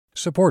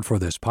Support for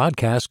this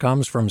podcast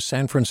comes from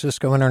San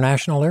Francisco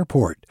International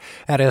Airport.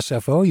 At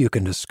SFO, you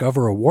can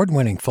discover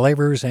award-winning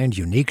flavors and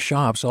unique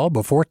shops all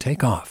before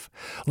takeoff.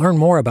 Learn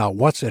more about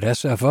what's at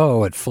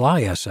SFO at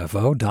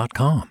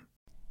flysfo.com.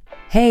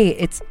 Hey,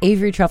 it's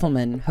Avery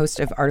Trufelman,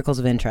 host of Articles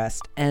of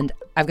Interest, and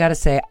I've got to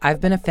say,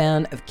 I've been a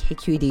fan of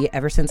KQED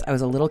ever since I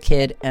was a little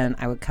kid, and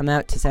I would come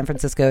out to San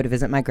Francisco to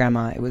visit my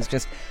grandma. It was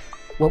just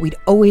what we'd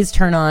always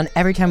turn on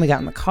every time we got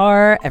in the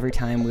car, every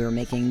time we were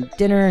making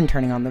dinner and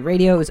turning on the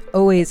radio. It was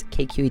always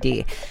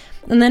KQED.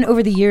 And then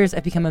over the years,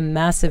 I've become a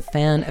massive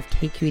fan of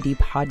KQED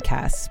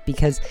podcasts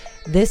because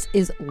this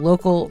is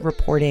local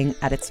reporting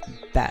at its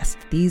best.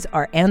 These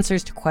are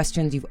answers to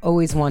questions you've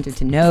always wanted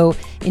to know,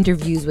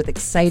 interviews with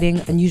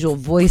exciting, unusual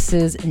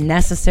voices,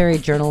 necessary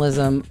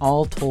journalism,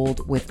 all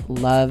told with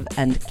love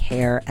and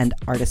care and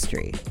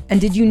artistry. And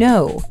did you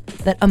know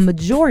that a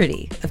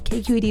majority of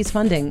KQED's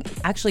funding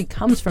actually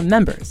comes from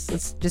members?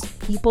 It's just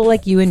people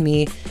like you and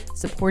me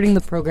supporting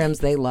the programs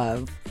they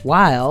love,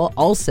 while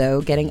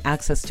also getting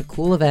access to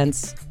cool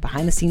events,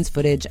 behind-the-scenes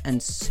footage, and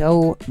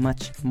so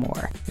much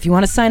more. If you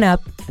want to sign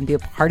up and be a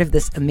part of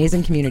this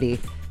amazing community,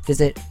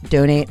 visit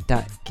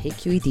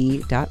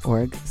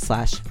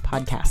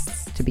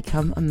donate.kqed.org/podcasts to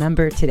become a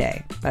member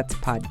today. That's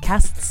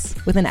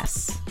podcasts with an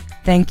S.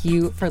 Thank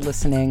you for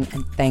listening,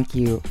 and thank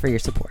you for your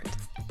support.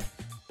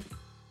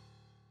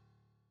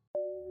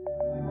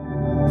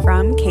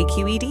 From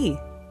KQED.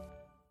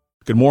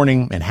 Good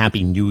morning and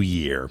Happy New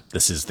Year.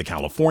 This is the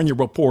California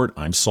Report.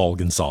 I'm Saul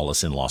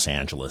Gonzalez in Los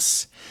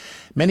Angeles.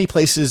 Many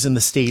places in the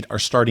state are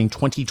starting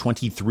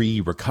 2023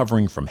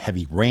 recovering from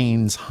heavy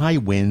rains, high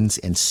winds,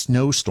 and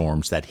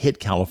snowstorms that hit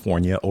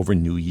California over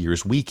New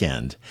Year's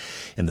weekend.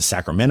 In the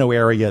Sacramento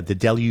area, the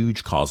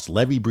deluge caused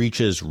levee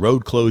breaches,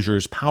 road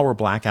closures, power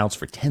blackouts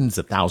for tens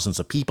of thousands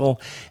of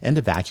people, and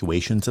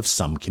evacuations of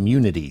some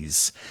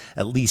communities.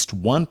 At least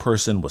one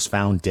person was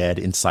found dead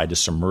inside a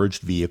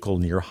submerged vehicle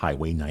near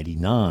Highway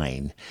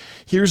 99.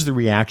 Here's the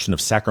reaction of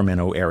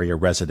Sacramento area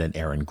resident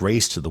Aaron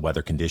Grace to the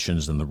weather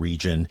conditions in the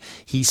region.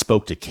 He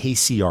spoke to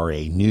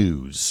KCRA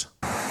News.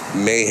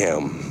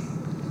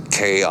 Mayhem,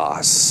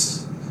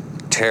 chaos,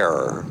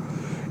 terror.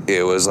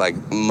 It was like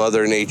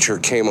Mother Nature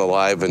came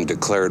alive and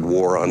declared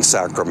war on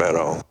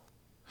Sacramento.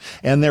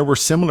 And there were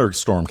similar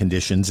storm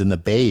conditions in the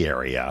Bay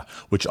Area,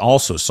 which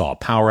also saw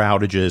power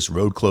outages,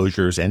 road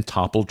closures, and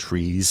toppled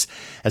trees,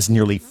 as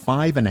nearly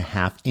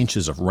 5.5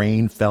 inches of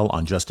rain fell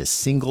on just a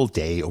single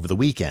day over the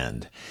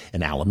weekend.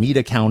 In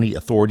Alameda County,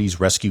 authorities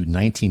rescued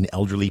 19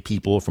 elderly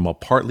people from a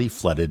partly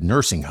flooded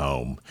nursing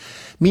home.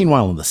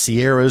 Meanwhile, in the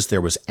Sierras, there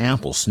was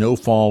ample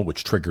snowfall,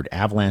 which triggered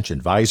avalanche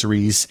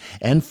advisories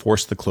and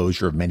forced the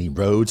closure of many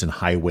roads and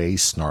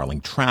highways,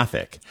 snarling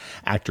traffic.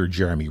 Actor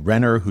Jeremy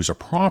Renner, who's a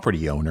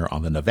property owner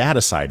on the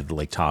Nevada side of the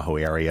Lake Tahoe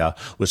area,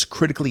 was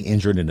critically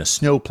injured in a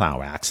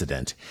snowplow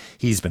accident.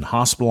 He's been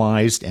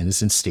hospitalized and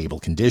is in stable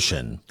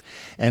condition.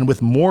 And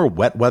with more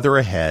wet weather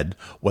ahead,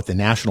 what the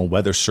National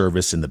Weather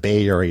Service in the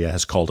Bay Area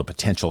has called a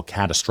potential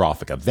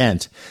catastrophic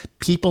event,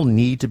 people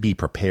need to be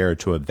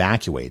prepared to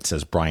evacuate,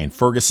 says Brian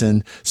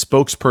Ferguson,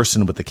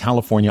 spokesperson with the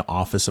California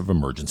Office of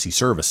Emergency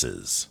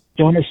Services.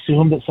 Don't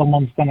assume that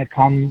someone's going to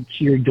come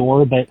to your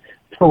door, but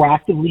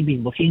proactively be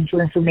looking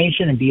for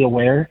information and be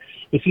aware.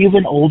 If you have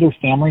an older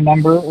family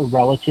member or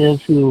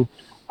relative who,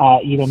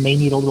 may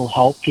need a little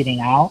help getting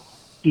out,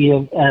 be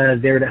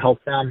there to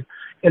help them.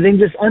 And then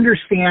just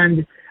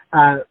understand,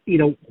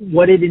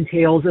 what it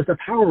entails if the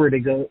power were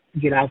to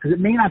get out, because it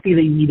may not be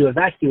that you need to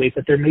evacuate,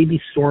 but there may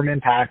be storm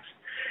impacts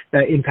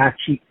that impact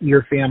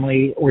your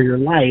family or your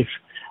life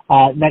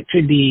that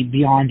could be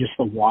beyond just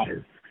the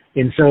water.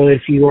 And so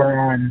if you are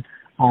on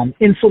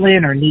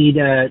insulin or need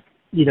a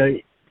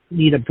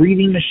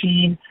breathing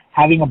machine,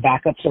 having a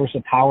backup source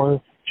of power,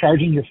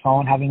 charging your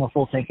phone, having a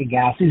full tank of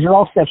gas. These are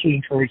all steps we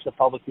encourage the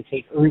public to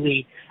take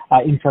early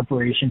in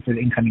preparation for the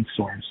incoming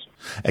storms.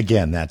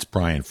 Again, that's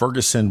Brian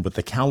Ferguson with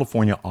the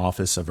California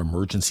Office of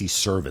Emergency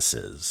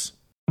Services.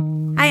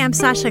 Hi, I'm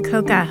Sasha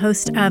Koka,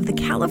 host of the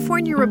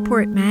California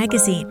Report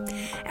magazine.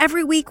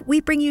 Every week,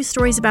 we bring you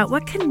stories about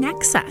what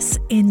connects us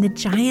in the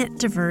giant,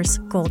 diverse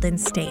Golden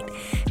State.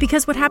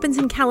 Because what happens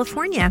in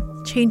California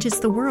changes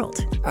the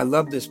world. I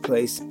love this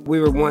place. We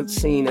were once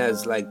seen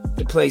as like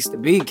the place to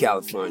be,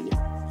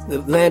 California. The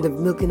land of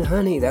milk and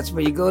honey. That's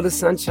where you go to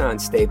Sunshine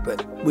State,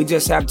 but we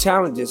just have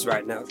challenges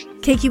right now.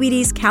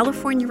 KQED's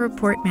California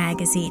Report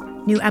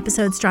magazine. New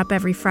episodes drop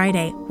every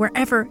Friday,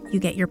 wherever you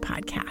get your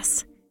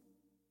podcasts.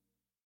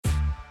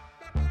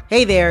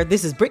 Hey there,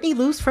 this is Brittany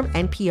Luce from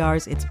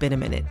NPR's It's Been a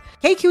Minute.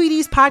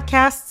 KQED's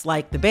podcasts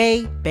like The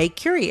Bay, Bay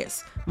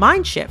Curious,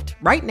 Mind Shift,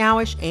 Right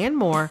Nowish, and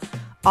more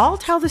all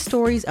tell the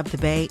stories of the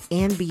Bay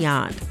and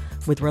beyond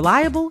with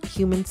reliable,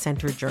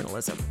 human-centered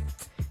journalism.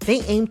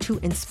 They aim to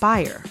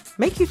inspire,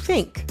 make you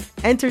think,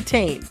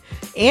 entertain,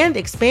 and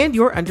expand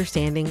your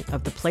understanding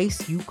of the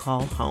place you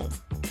call home.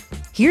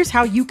 Here's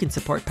how you can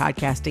support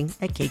podcasting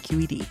at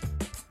KQED.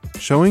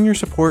 Showing your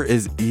support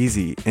is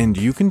easy, and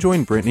you can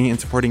join Brittany in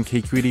supporting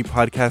KQED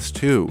podcasts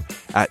too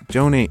at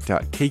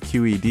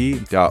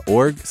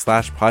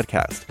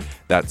donate.kqed.org/podcast.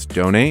 That's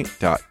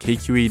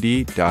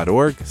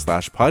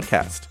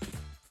donate.kqed.org/podcast.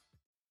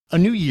 A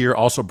new year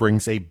also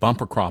brings a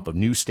bumper crop of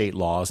new state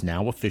laws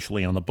now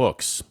officially on the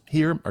books.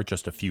 Here are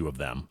just a few of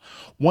them.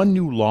 One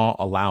new law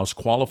allows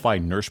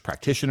qualified nurse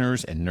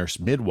practitioners and nurse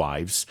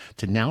midwives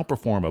to now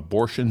perform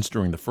abortions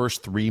during the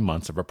first 3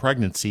 months of a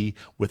pregnancy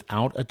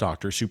without a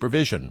doctor's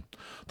supervision.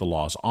 The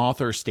law's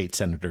author, State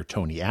Senator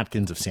Tony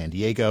Atkins of San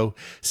Diego,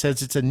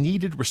 says it's a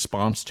needed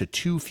response to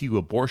too few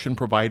abortion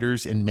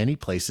providers in many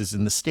places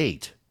in the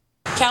state.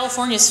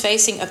 California is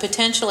facing a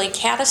potentially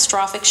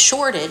catastrophic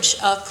shortage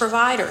of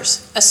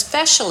providers,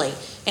 especially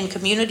in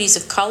communities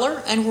of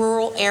color and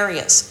rural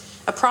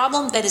areas, a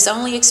problem that is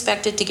only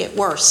expected to get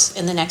worse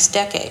in the next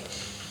decade.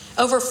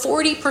 Over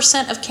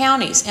 40% of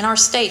counties in our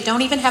state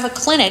don't even have a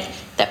clinic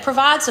that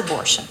provides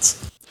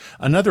abortions.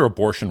 Another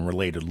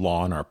abortion-related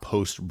law in our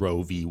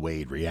post-Roe v.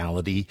 Wade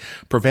reality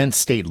prevents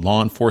state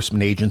law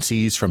enforcement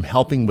agencies from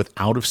helping with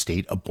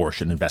out-of-state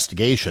abortion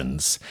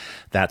investigations.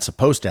 That's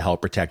supposed to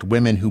help protect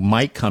women who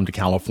might come to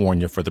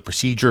California for the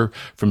procedure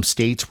from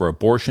states where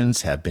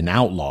abortions have been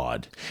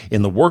outlawed.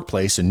 In the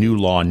workplace, a new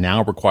law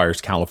now requires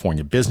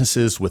California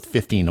businesses with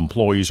 15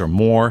 employees or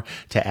more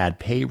to add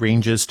pay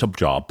ranges to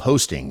job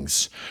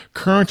postings.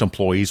 Current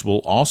employees will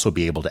also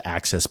be able to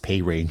access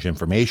pay range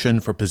information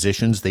for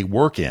positions they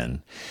work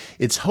in.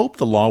 It's hoped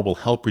the law will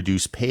help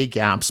reduce pay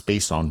gaps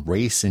based on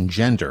race and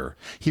gender.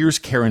 Here's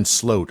Karen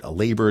Sloat, a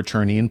labor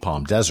attorney in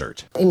Palm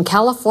Desert. In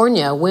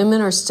California,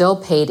 women are still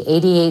paid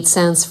 88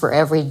 cents for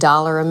every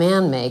dollar a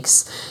man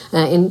makes.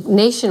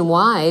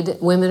 Nationwide,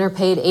 women are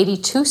paid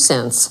 82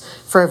 cents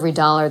for every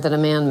dollar that a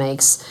man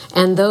makes.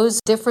 And those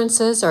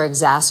differences are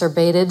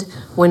exacerbated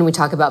when we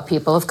talk about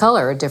people of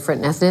color or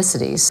different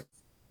ethnicities.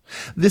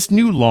 This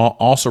new law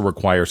also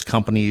requires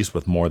companies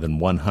with more than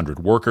 100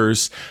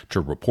 workers to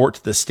report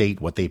to the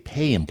state what they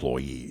pay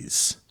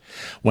employees.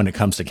 When it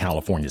comes to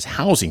California's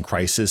housing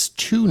crisis,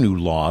 2 new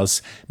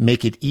laws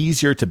make it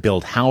easier to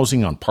build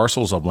housing on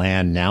parcels of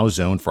land now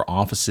zoned for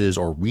offices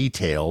or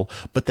retail,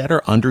 but that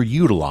are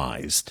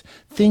underutilized.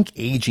 Think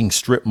aging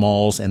strip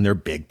malls and their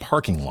big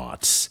parking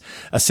lots.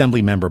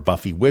 Assemblymember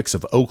Buffy Wicks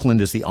of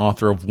Oakland is the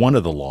author of one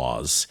of the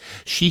laws.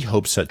 She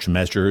hopes such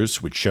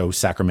measures, which show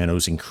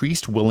Sacramento's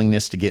increased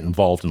willingness to get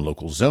involved in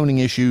local zoning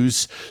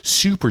issues,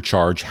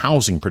 supercharge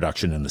housing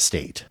production in the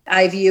state.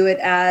 I view it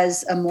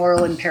as a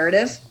moral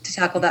imperative to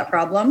tackle that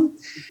problem,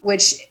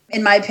 which,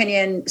 in my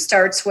opinion,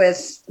 starts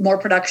with more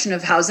production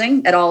of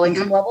housing at all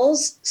income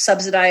levels,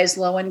 subsidized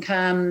low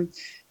income,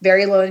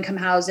 very low income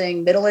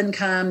housing, middle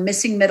income,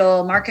 missing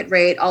middle, market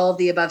rate, all of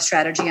the above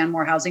strategy on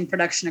more housing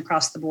production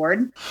across the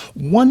board.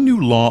 One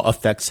new law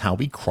affects how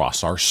we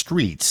cross our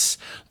streets.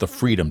 The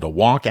Freedom to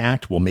Walk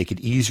Act will make it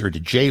easier to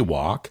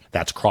jaywalk,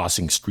 that's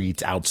crossing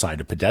streets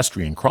outside of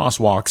pedestrian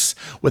crosswalks,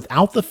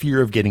 without the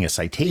fear of getting a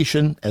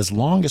citation as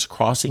long as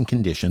crossing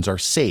conditions are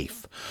safe.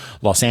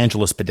 Los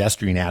Angeles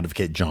pedestrian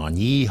advocate John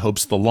Yee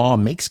hopes the law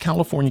makes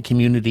California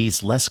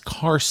communities less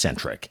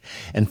car-centric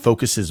and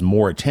focuses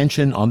more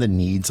attention on the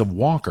needs of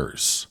walkers.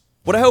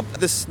 What I hope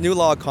this new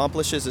law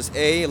accomplishes is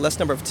A, less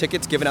number of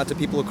tickets given out to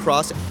people who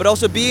cross, but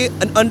also B,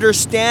 an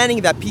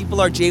understanding that people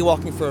are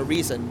jaywalking for a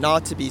reason,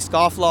 not to be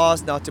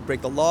scofflaws, not to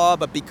break the law,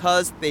 but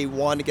because they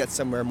want to get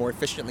somewhere more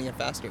efficiently and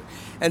faster.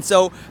 And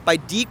so by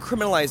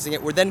decriminalizing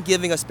it, we're then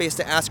giving us space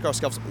to ask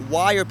ourselves,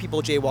 why are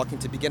people jaywalking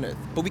to begin with?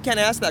 But we can't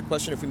ask that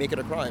question if we make it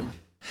a crime.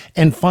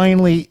 And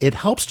finally, it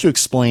helps to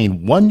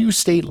explain one new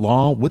state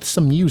law with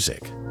some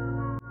music.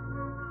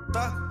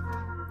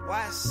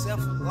 Why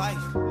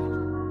self-life?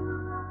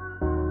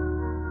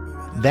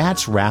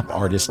 That's rap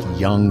artist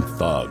Young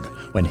Thug.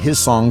 When his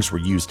songs were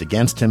used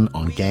against him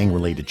on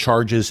gang-related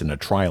charges in a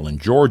trial in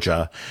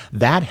Georgia,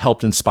 that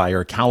helped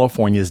inspire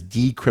California's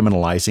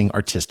Decriminalizing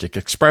Artistic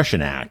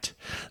Expression Act.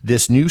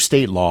 This new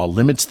state law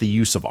limits the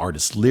use of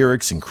artists'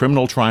 lyrics in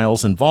criminal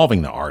trials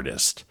involving the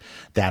artist.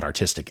 That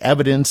artistic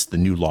evidence, the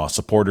new law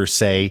supporters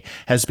say,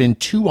 has been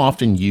too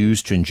often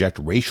used to inject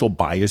racial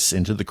bias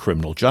into the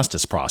criminal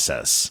justice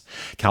process.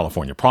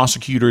 California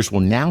prosecutors will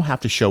now have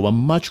to show a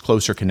much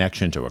closer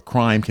connection to a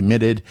crime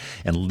committed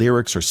and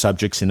lyrics or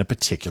subjects in a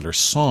particular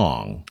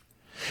song.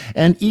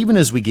 And even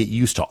as we get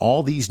used to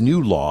all these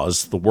new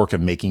laws, the work of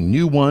making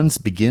new ones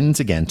begins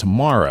again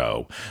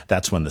tomorrow.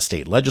 That's when the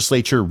state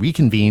legislature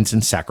reconvenes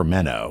in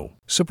Sacramento.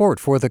 Support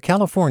for the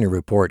California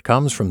Report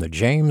comes from the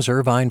James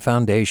Irvine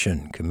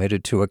Foundation,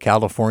 committed to a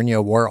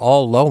California where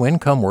all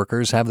low-income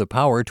workers have the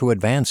power to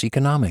advance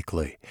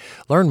economically.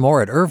 Learn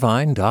more at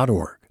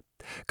irvine.org.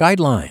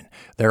 Guideline.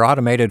 Their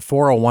automated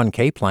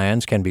 401k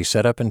plans can be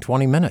set up in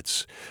 20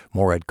 minutes.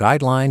 More at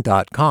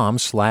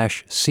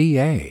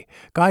guideline.com/CA.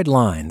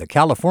 Guideline, the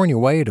California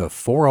way to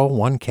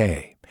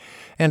 401k.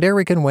 And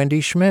Eric and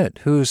Wendy Schmidt,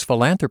 whose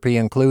philanthropy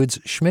includes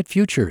Schmidt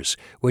Futures,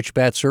 which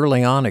bets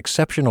early on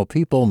exceptional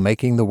people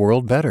making the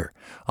world better.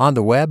 On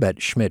the web at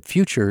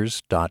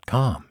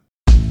schmidtfutures.com.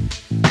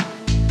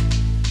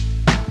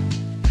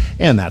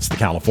 And that's the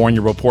California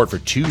Report for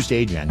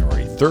Tuesday,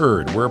 January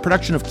 3rd. We're a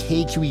production of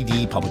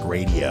KQED Public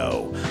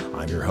Radio.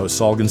 I'm your host,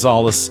 Saul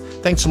Gonzalez.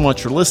 Thanks so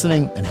much for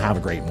listening, and have a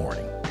great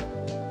morning.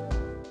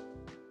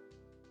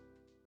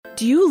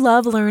 Do you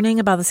love learning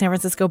about the San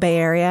Francisco Bay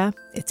Area,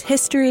 its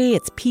history,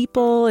 its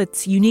people,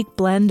 its unique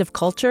blend of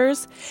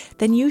cultures?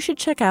 Then you should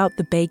check out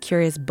the Bay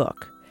Curious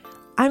book.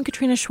 I'm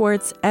Katrina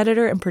Schwartz,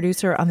 editor and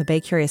producer on the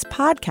Bay Curious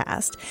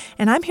podcast,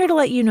 and I'm here to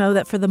let you know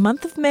that for the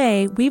month of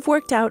May, we've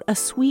worked out a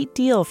sweet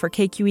deal for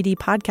KQED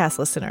podcast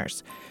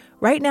listeners.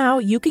 Right now,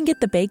 you can get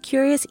the Bay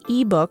Curious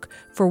ebook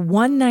for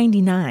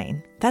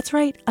 $1.99. That's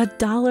right,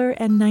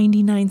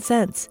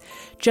 $1.99.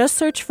 Just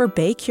search for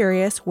Bay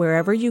Curious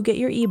wherever you get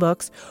your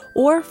ebooks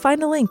or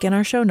find a link in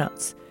our show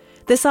notes.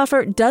 This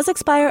offer does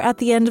expire at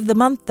the end of the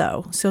month,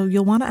 though, so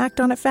you'll want to act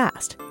on it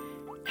fast.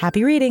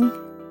 Happy reading!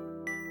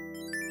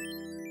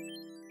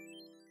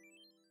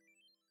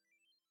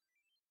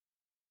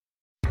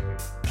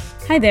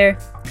 Hi there,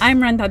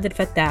 I'm Randa Abdel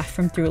Fattah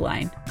from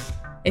Throughline.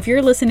 If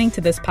you're listening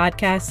to this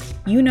podcast,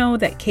 you know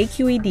that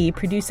KQED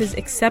produces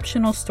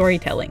exceptional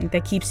storytelling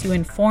that keeps you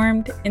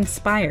informed,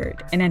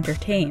 inspired, and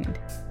entertained.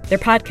 Their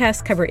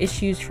podcasts cover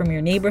issues from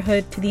your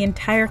neighborhood to the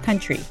entire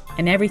country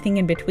and everything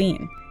in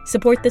between.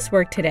 Support this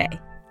work today.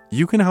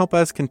 You can help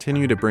us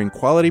continue to bring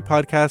quality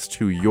podcasts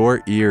to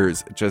your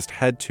ears. Just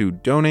head to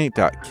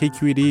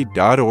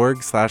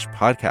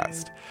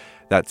donate.kqed.org/podcast.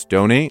 That's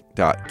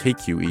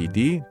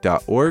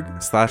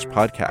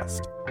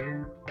donate.kqed.org/podcast.